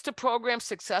finish the program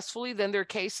successfully, then their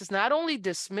case is not only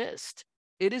dismissed,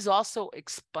 it is also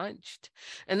expunged.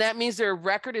 And that means their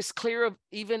record is clear of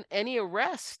even any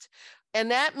arrest.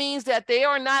 And that means that they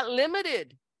are not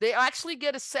limited. They actually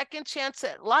get a second chance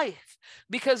at life,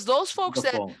 because those folks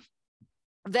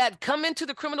that come into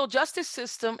the criminal justice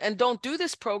system and don't do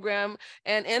this program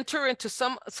and enter into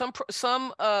some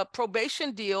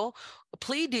probation deal, a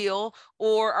plea deal,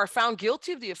 or are found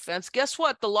guilty of the offense, guess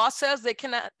what? The law says they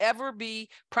cannot ever be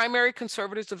primary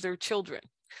conservators of their children.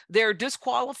 They're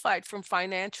disqualified from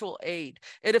financial aid.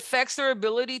 It affects their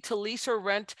ability to lease or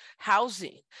rent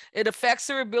housing. It affects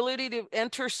their ability to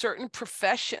enter certain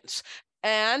professions.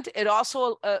 And it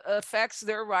also affects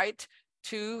their right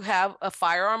to have a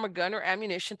firearm, a gun, or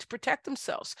ammunition to protect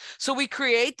themselves. So we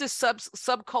create this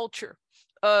subculture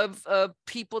of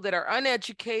people that are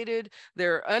uneducated,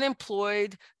 they're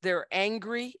unemployed, they're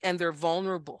angry, and they're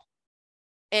vulnerable.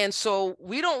 And so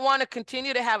we don't want to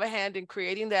continue to have a hand in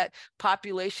creating that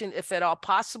population. If at all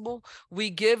possible, we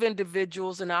give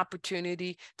individuals an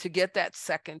opportunity to get that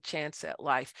second chance at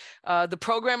life. The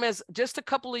program is just a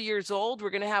couple of years old. We're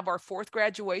going to have our 4th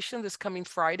graduation this coming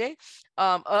Friday.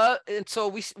 And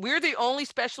so we're the only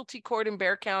specialty court in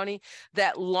Bexar County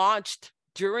that launched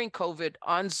during COVID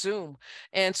on Zoom.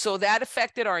 And so that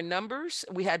affected our numbers.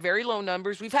 We had very low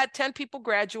numbers. We've had 10 people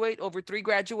graduate over 3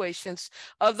 graduations.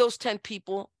 Of those 10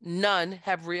 people, none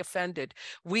have reoffended.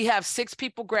 We have 6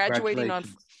 people graduating on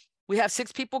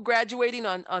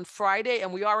Friday,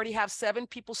 and we already have 7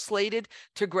 people slated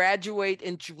to graduate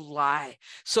in July.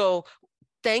 So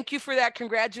thank you for that.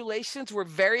 Congratulations. We're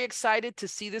very excited to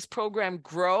see this program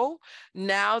grow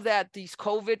now that these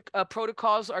COVID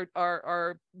protocols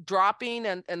are dropping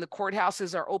and the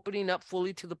courthouses are opening up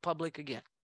fully to the public again.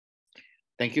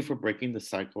 Thank you for breaking the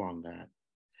cycle on that.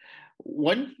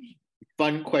 One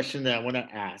fun question that I want to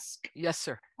ask. Yes,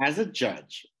 sir. As a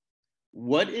judge,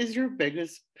 what is your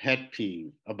biggest pet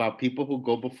peeve about people who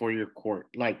go before your court?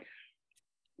 Like,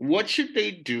 what should they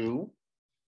do?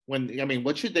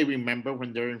 What should they remember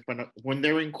when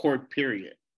they're in court,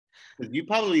 period? Because you've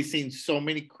probably seen so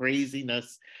many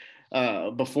craziness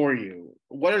before you.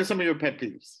 What are some of your pet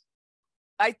peeves?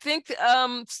 I think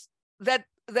that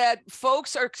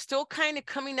folks are still kind of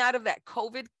coming out of that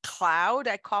COVID cloud.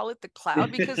 I call it the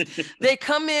cloud, because they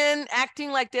come in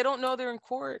acting like they don't know they're in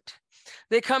court.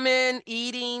 They come in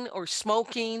eating or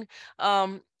smoking.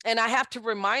 And I have to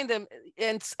remind them,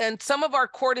 and some of our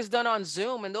court is done on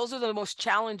Zoom, and those are the most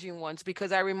challenging ones,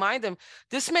 because I remind them,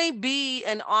 this may be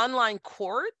an online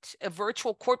court, a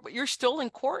virtual court, but you're still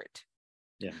in court.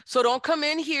 Yeah. So don't come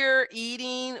in here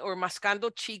eating or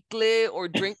mascando chicle or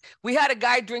drink. We had a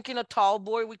guy drinking a tall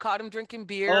boy. We caught him drinking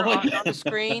beer on the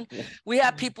screen. We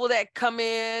have people that come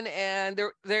in and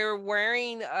they're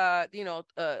wearing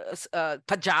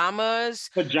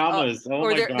pajamas. Or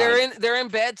they're in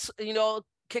bed,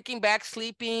 kicking back,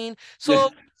 sleeping.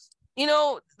 So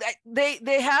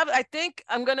they have, I think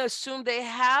I'm going to assume they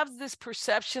have this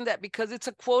perception that because it's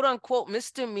a quote unquote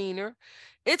misdemeanor,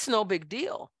 it's no big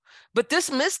deal. But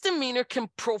this misdemeanor can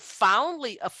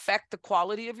profoundly affect the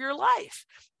quality of your life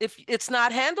if it's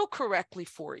not handled correctly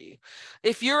for you.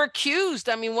 If you're accused,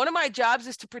 I mean, one of my jobs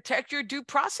is to protect your due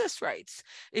process rights.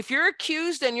 If you're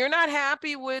accused and you're not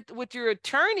happy with your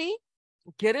attorney,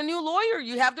 get a new lawyer.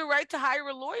 You have the right to hire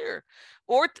a lawyer,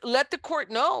 or let the court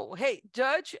know, hey,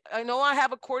 judge, I know I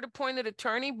have a court-appointed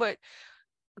attorney, but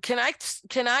can I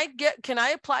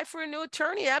apply for a new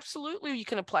attorney? Absolutely, you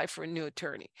can apply for a new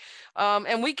attorney.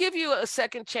 And we give you a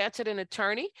second chance at an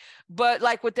attorney, but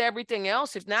like with everything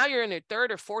else, if now you're in a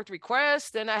third or fourth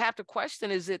request, then I have to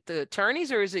question, is it the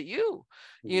attorneys or is it you?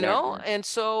 You know? And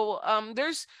so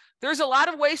there's a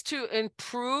lot of ways to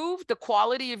improve the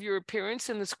quality of your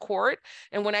appearance in this court.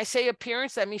 And when I say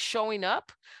appearance, that means showing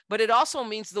up, but it also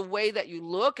means the way that you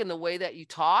look and the way that you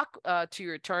talk to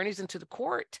your attorneys and to the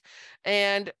court.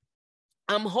 And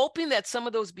I'm hoping that some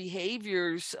of those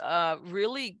behaviors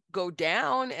really go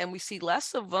down and we see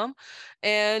less of them.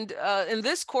 And in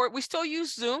this court, we still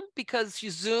use Zoom because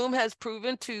Zoom has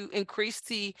proven to increase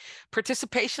the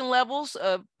participation levels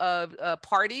of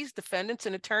parties, defendants,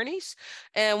 and attorneys.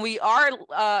 And we are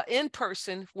in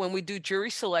person when we do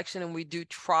jury selection and we do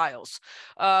trials.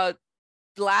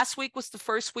 Last week was the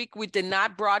first week we did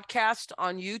not broadcast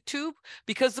on YouTube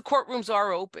because the courtrooms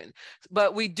are open,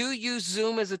 but we do use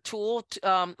Zoom as a tool.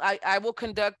 I will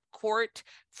conduct court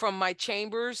from my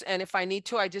chambers, and if I need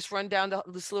to, I just run down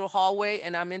this little hallway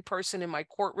and I'm in person in my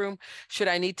courtroom should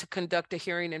I need to conduct a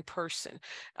hearing in person.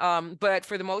 But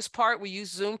for the most part, we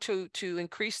use Zoom to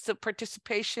increase the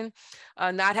participation,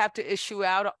 not have to issue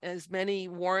out as many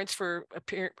warrants for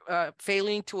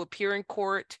failing to appear in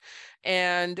court.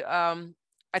 And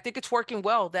I think it's working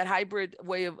well. That hybrid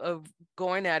way of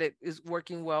going at it is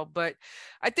working well. But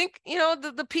I think, you know,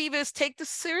 the peeve is take this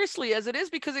seriously as it is,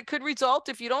 because it could result,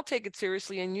 if you don't take it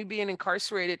seriously, and you being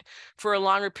incarcerated for a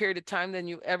longer period of time than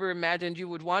you ever imagined you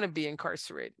would want to be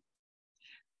incarcerated.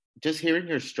 Just hearing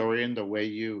your story and the way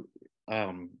you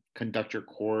conduct your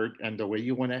court and the way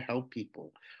you want to help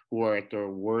people who are at their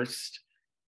worst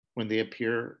when they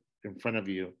appear in front of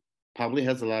you probably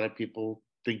has a lot of people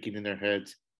thinking in their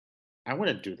heads, I want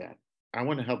to do that. I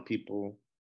want to help people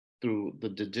through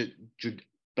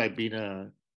by being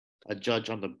a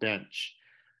judge on the bench.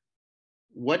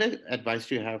 What advice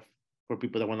do you have for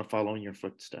people that want to follow in your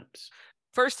footsteps?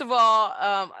 First of all,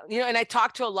 you know, and I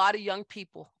talk to a lot of young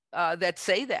people that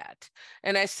say that,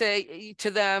 and I say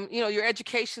to them, you know, your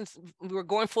education. We're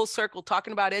going full circle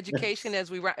talking about education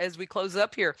as we close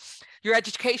up here. Your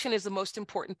education is the most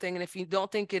important thing, and if you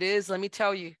don't think it is, let me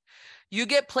tell you. You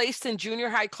get placed in junior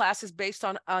high classes based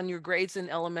on your grades in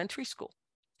elementary school.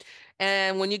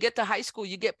 And when you get to high school,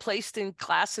 you get placed in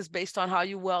classes based on how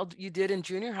well you did in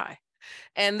junior high.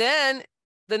 And then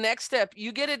the next step,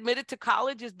 you get admitted to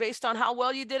college is based on how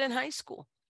well you did in high school.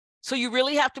 So you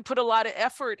really have to put a lot of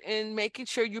effort in making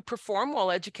sure you perform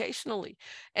well educationally.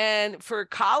 And for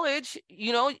college,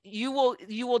 you know, you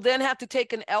will then have to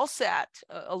take an LSAT,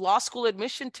 a law school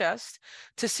admission test,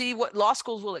 to see what law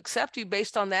schools will accept you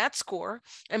based on that score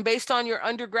and based on your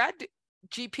undergrad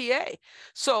GPA.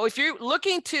 So if you're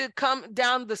looking to come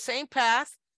down the same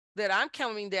path that I'm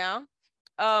coming down,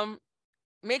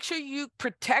 make sure you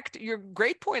protect your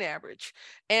grade point average.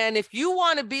 And if you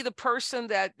want to be the person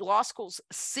that law schools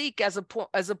seek as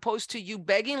opposed to you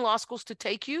begging law schools to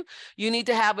take you, you need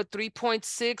to have a 3.6,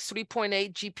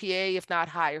 3.8 GPA, if not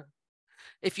higher.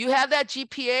 If you have that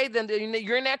GPA, then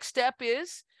your next step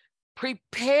is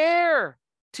prepare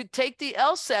to take the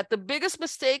LSAT. The biggest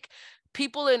mistake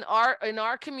people in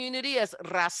our community as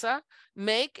raza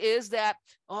make is that,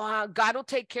 oh, God will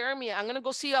take care of me. I'm going to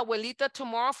go see Abuelita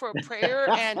tomorrow for a prayer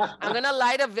and I'm going to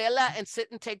light a vela and sit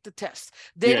and take the test.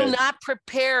 They do not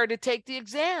prepare to take the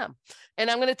exam. And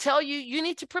I'm going to tell you, you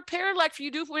need to prepare like you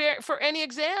do for any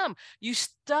exam. You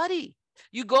study.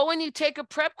 You go and you take a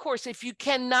prep course. If you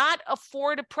cannot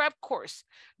afford a prep course,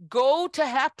 go to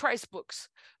half price books.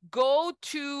 Go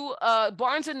to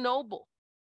Barnes and Noble.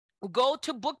 Go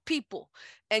to Book People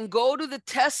and go to the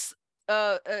test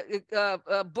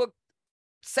book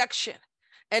section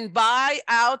and buy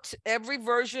out every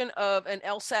version of an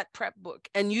LSAT prep book.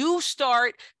 And you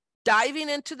start diving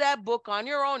into that book on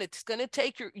your own. It's going to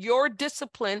take your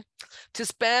discipline to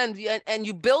spend, and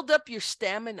you build up your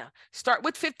stamina. Start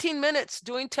with 15 minutes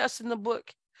doing tests in the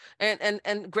book and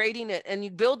grading it, and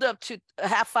you build up to a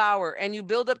half hour, and you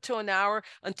build up to an hour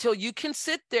until you can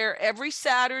sit there every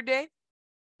Saturday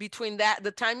between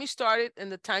the time you started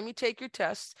and the time you take your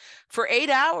tests for 8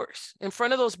 hours in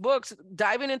front of those books,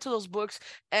 diving into those books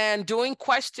and doing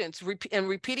questions and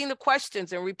repeating the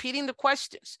questions and repeating the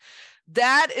questions.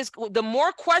 That is, the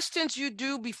more questions you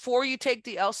do before you take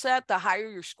the LSAT, the higher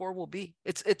your score will be.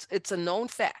 It's a known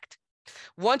fact.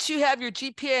 Once you have your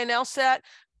GPA and LSAT,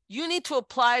 you need to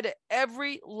apply to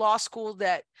every law school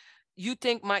that you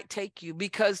think might take you,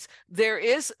 because there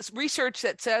is research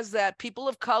that says that people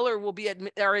of color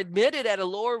are admitted at a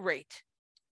lower rate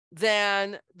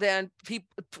than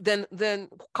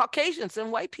Caucasians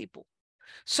and white people.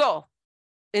 So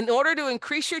in order to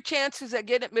increase your chances at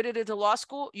getting admitted into law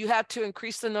school, you have to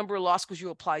increase the number of law schools you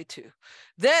apply to.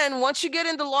 Then once you get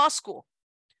into law school,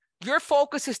 your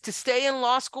focus is to stay in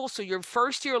law school. So your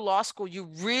first year of law school, you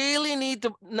really need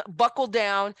to buckle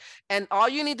down, and all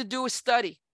you need to do is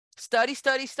study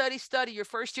your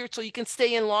first year so you can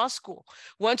stay in law school.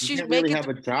 Once you can't make really it have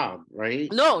a job, right?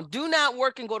 No, do not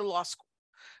work and go to law school.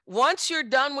 Once you're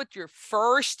done with your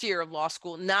first year of law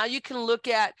school, now you can look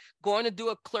at going to do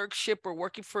a clerkship or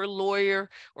working for a lawyer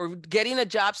or getting a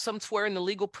job somewhere in the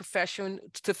legal profession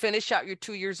to finish out your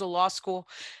 2 years of law school.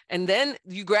 And then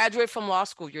you graduate from law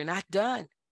school. You're not done.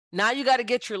 Now you got to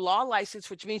get your law license,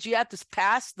 which means you have to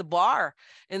pass the bar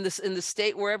in the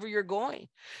state wherever you're going.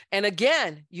 And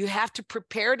again, you have to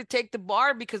prepare to take the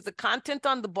bar, because the content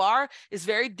on the bar is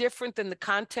very different than the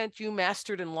content you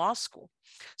mastered in law school.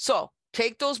 So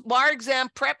take those bar exam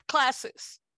prep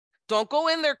classes. Don't go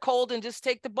in there cold and just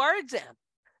take the bar exam.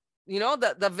 You know,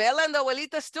 the vela and the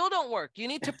abuelita still don't work. You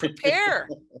need to prepare.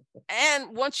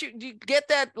 And once you get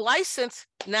that license,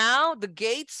 now the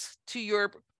gates to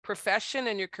your profession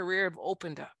and your career have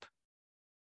opened up.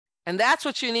 And that's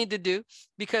what you need to do,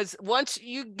 because once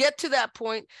you get to that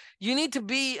point, you need to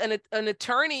be an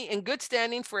attorney in good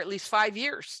standing for at least 5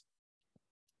 years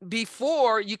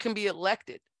before you can be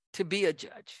elected to be a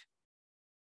judge.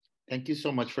 Thank you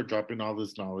so much for dropping all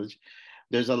this knowledge.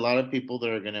 There's a lot of people that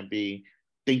are going to be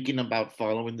thinking about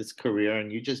following this career,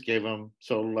 and you just gave them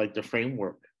the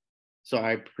framework. So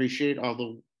I appreciate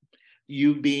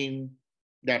you being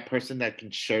that person that can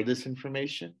share this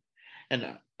information,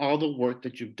 and all the work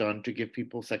that you've done to give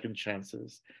people second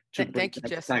chances, to break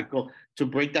that cycle.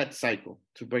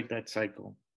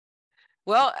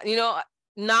 Well,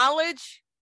 knowledge,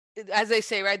 as they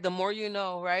say, right, the more you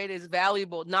know, right, is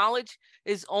valuable. Knowledge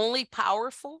is only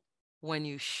powerful when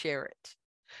you share it.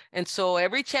 And so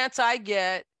every chance I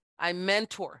get, I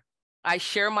mentor, I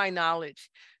share my knowledge.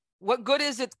 What good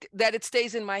is it that it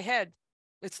stays in my head?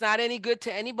 It's not any good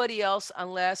to anybody else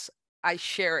unless I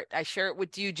share it. I share it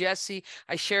with you, Jesse.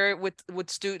 I share it with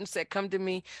students that come to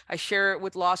me. I share it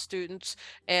with law students.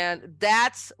 And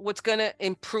that's what's going to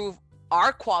improve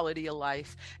our quality of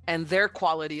life and their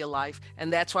quality of life.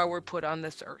 And that's why we're put on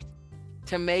this earth,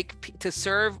 to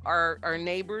serve our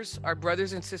neighbors, our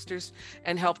brothers and sisters,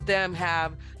 and help them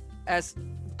have as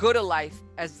good a life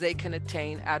as they can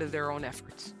attain out of their own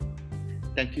efforts.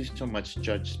 Thank you so much,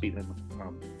 Judge Speedlin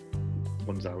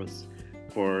Gonzalez,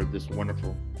 for this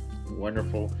wonderful,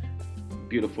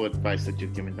 beautiful advice that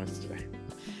you've given us today.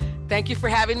 Thank you for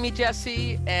having me,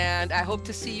 Jesse, and I hope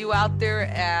to see you out there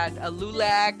at a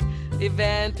LULAC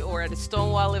event or at a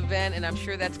Stonewall event, and I'm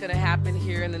sure that's going to happen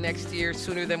here in the next year,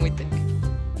 sooner than we think.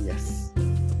 Yes.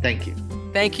 Thank you.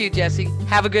 Thank you, Jesse.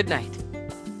 Have a good night.